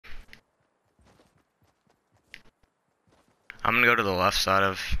I'm gonna go to the left side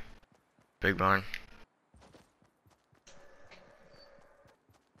of Big Barn.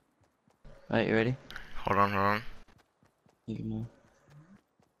 Alright, you ready? Hold on. You can move.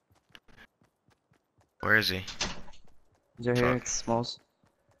 Where is he? He's right here, it's Smalls.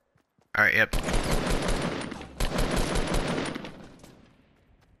 Alright, yep.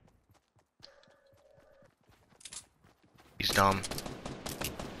 He's dumb.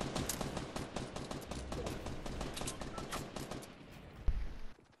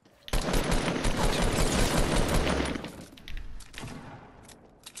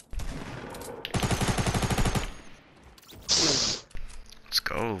 Let's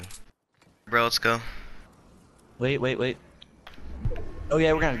go. Bro, let's go. Wait. Oh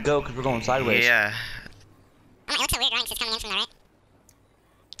yeah, we're gonna go because we're going sideways. Yeah. Oh, it looks so weird, right? 'Cause it's coming in from the right.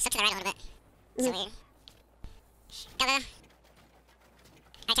 Just up to the right a little bit. So weird. Go. Right,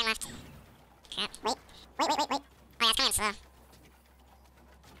 turn left. Crap. Wait. Oh yeah, it's coming in slow.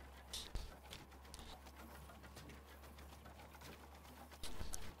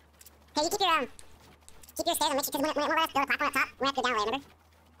 Hey, you keep your stairs and make sure, because when we're at the platform up top, we have to go down a way, remember?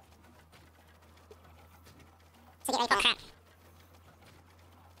 So get ready for that. Crap.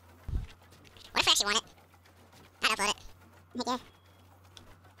 What if we actually want it? I'd upload it. Heck yeah.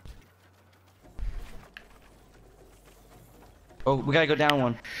 Oh, we gotta go down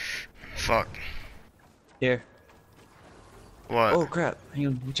one. Fuck. Here. What? Oh crap. Hang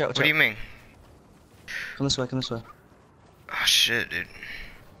on, watch out. What do you mean? Come this way. Oh shit, dude.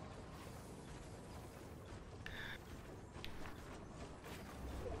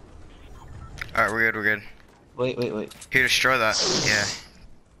 Alright, we're good. Wait. Here, destroy that. Yeah.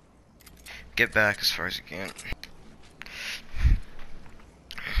 Get back as far as you can.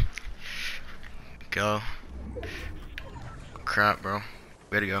 Go. Crap, bro.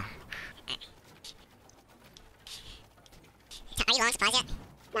 Way to go. Are you low on supplies yet?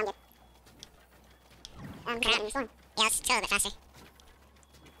 No, I'm good. Crap. Yeah, let's go a little bit faster.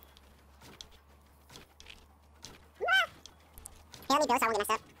 Hey, let me go so I won't get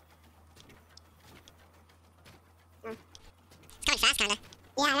messed up. Oh. It's coming fast, kinda.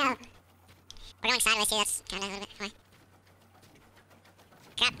 Yeah, I know. We're going sideways too, that's kinda a little bit fine.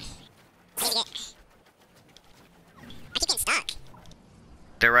 Crap. I need to get... I keep getting stuck.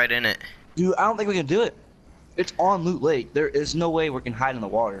 They're right in it. Dude, I don't think we can do it. It's on Loot Lake. There is no way we can hide in the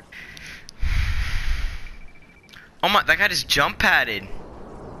water. Oh my, that guy just jump padded.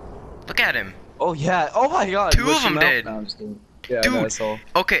 Look at him. Oh yeah. Oh my god. Two of them did. No, I'm just kidding. Yeah, Dude. no, I saw.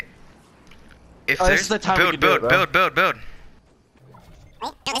 Okay. If Oh, this there's is the time we build. can do it, bro. Build.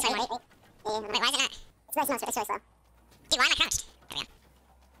 Wait, build this way, wait. Wait, why is it not? It's really slow. Dude, why am I crouched? There we go.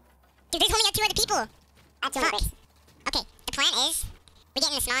 Dude, there's only 2 other people! I have 2 bricks. Okay, the plan is, we get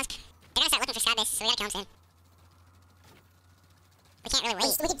in the smallest... They're gonna start looking for Skybase, so we gotta kill them soon. We can't really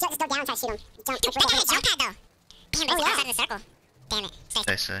wait. We could just go down and try to shoot them. Dude, that guy had a jump pad, though! Damn, but he's outside of the circle. Damn it.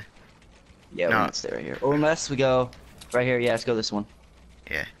 Stay. I say. Yeah, No. we're gonna stay right here. Or unless we go right here. Yeah, let's go this one.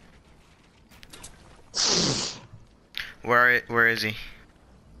 Yeah. Where is he?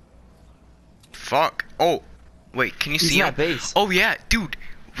 Fuck. Oh, wait. Can you He's see in him? that base. Oh yeah, dude.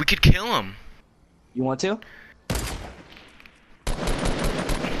 We could kill him. You want to?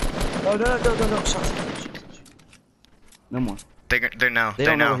 Oh no! Shut. No more. They're now. They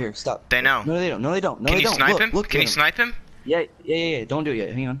don't know we're here. Stop. They know. No, they don't. No, they don't. Can you snipe him? Look Can you at him. snipe him? Yeah. Don't do it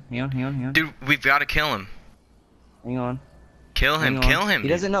yet. Hang on. Dude, we've got to kill him. Hang on. Kill him. Hang on. Kill him. He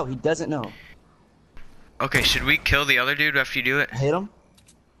doesn't know. Okay, should we kill the other dude after you do it? Hit him.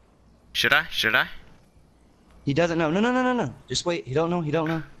 Should I? He doesn't know. No. Just wait. He don't know.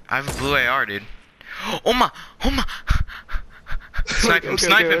 I have a blue AR, dude. Oh my. Snipe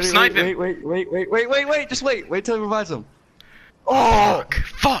him. Wait. Just wait. Wait till he revives him. Oh!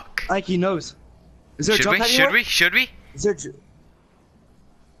 Fuck. Like he knows. Is there a jump pad anywhere? Should we? Is there?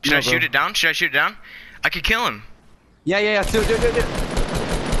 Should I shoot it down? I could kill him. Yeah. Do it.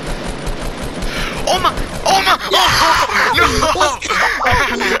 Oh my! Oh, no!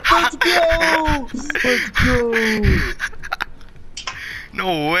 Let's go!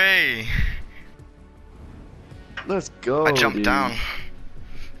 No way! Let's go! I jumped dude. down.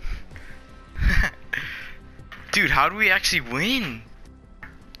 Dude, how do we actually win?